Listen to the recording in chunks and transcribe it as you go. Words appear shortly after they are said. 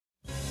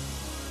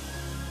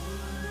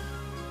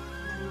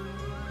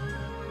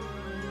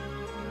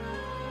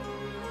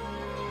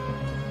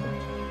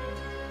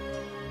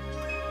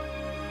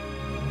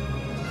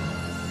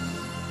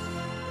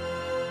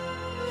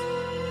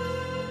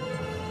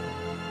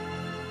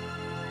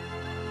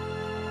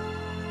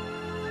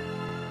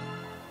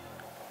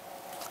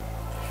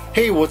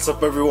Hey, what's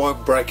up everyone?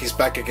 BrightKicks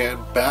back again,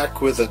 back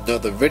with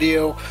another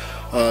video.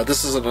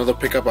 This is another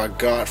pickup I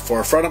got for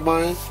a friend of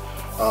mine.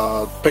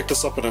 Picked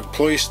this up in an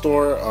employee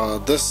store.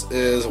 This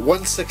is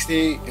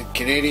 $160 in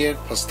Canadian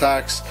plus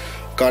tax.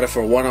 Got it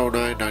for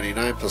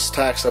 $109.99 plus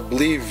tax. I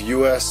believe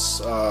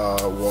US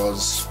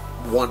was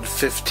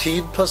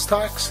 $115 plus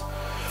tax.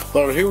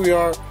 But here we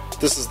are.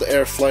 This is the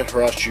Airflight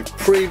Huarache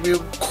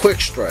Premium Quick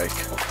Strike.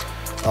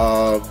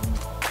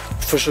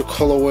 Official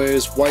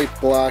colorways: white,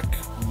 black,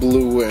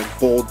 blue, and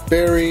bold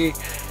berry.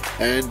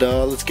 And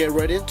let's get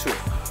right into it.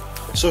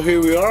 So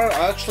here we are.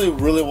 I actually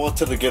really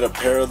wanted to get a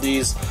pair of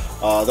these.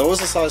 There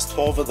was a size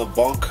 12 in the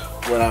bunk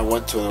when I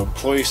went to an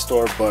employee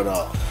store, but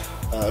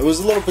it was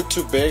a little bit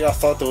too big. I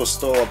thought there was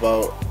still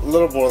about a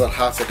little more than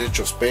half an inch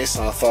of space,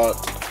 and I thought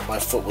my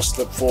foot would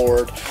slip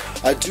forward.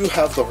 I do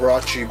have the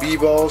Huarache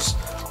Bball,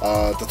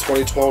 the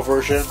 2012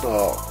 version.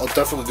 I'll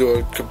definitely do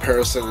a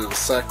comparison in a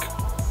sec,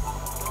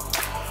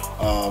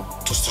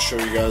 just to show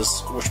you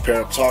guys which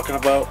pair I'm talking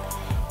about.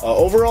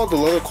 Overall, the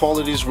leather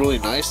quality is really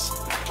nice.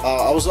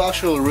 I was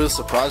actually really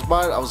surprised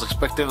by it. I was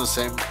expecting the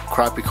same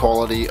crappy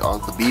quality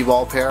on the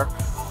Bball pair,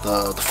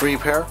 the free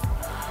pair.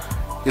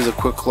 Here's a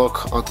quick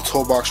look on the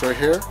toe box right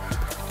here.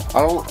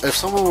 If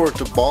someone were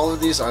to ball in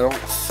these, I don't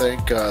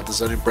think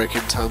there's any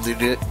break-in time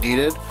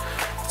needed.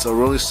 It's a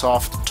really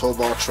soft toe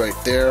box right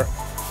there,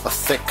 a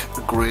thick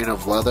grain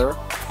of leather.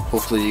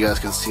 Hopefully you guys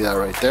can see that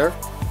right there.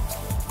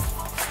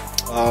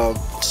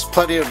 There's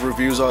plenty of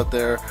reviews out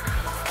there.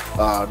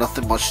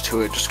 Nothing much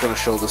to it. Just gonna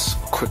show this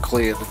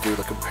quickly and then do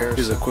the comparison.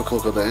 Here's a quick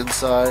look at the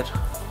inside.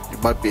 You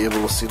might be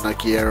able to see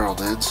Nike Air on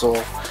the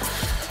insole.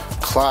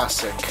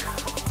 Classic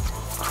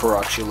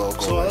Huarache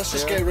logo. So let's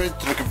just get right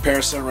into the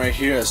comparison right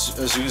here. As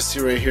you can see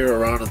right here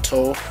around the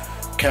toe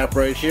cap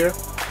right here,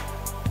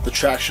 the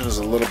traction is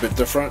a little bit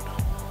different.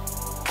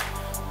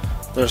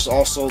 There's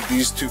also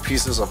these two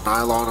pieces of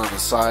nylon on the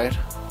side,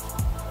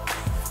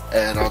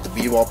 and on the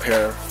Bball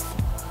pair,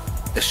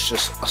 it's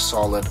just a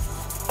solid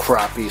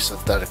crappy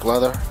synthetic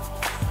leather.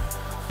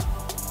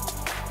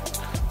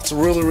 It's a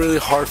really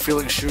hard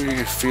feeling shoe. You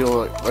can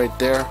feel it right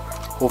there.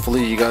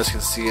 Hopefully you guys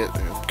can see it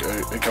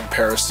in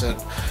comparison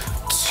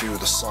to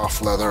the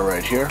soft leather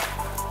right here.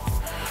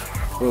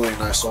 Really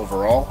nice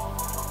overall.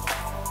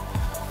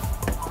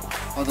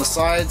 On the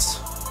sides,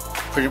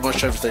 pretty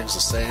much everything's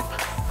the same.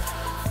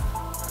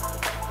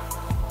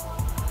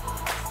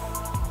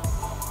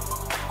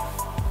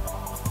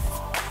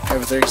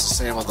 Everything's the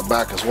same on the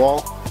back as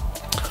well.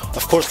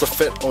 Of course, the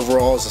fit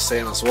overall is the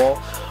same as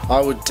well.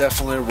 I would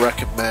definitely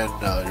recommend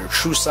your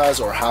true size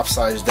or half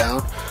size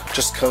down,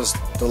 just because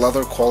the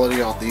leather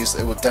quality on these,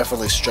 it would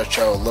definitely stretch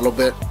out a little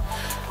bit.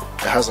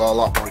 It has a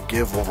lot more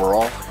give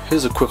overall.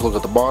 Here's a quick look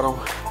at the bottom.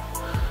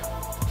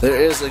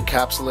 There is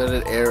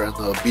encapsulated air in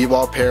the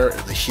Bball pair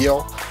in the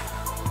heel,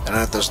 and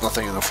then there's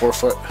nothing in the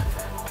forefoot.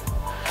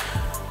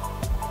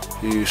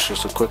 Here's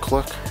just a quick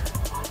look.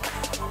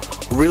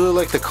 Really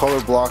like the color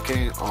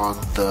blocking on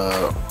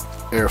the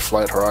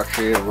Airflight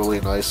Huarache,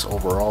 really nice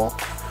overall.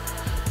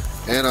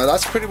 And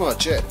that's pretty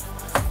much it.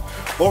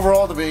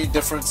 Overall, the main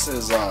difference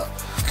is the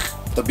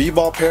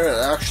Bball pair, it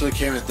actually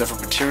came in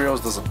different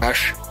materials. There's a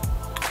mesh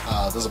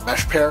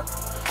pair,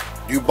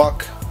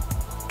 nubuck,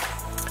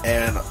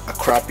 and a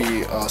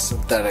crappy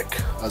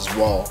synthetic as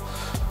well.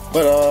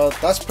 But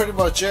that's pretty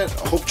much it.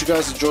 I hope you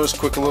guys enjoyed this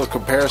quick little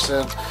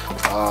comparison.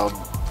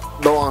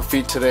 No on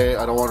feet today.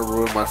 I don't want to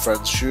ruin my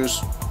friend's shoes.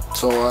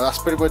 So that's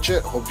pretty much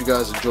it. Hope you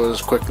guys enjoyed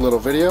this quick little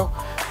video,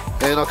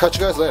 and I'll catch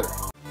you guys later.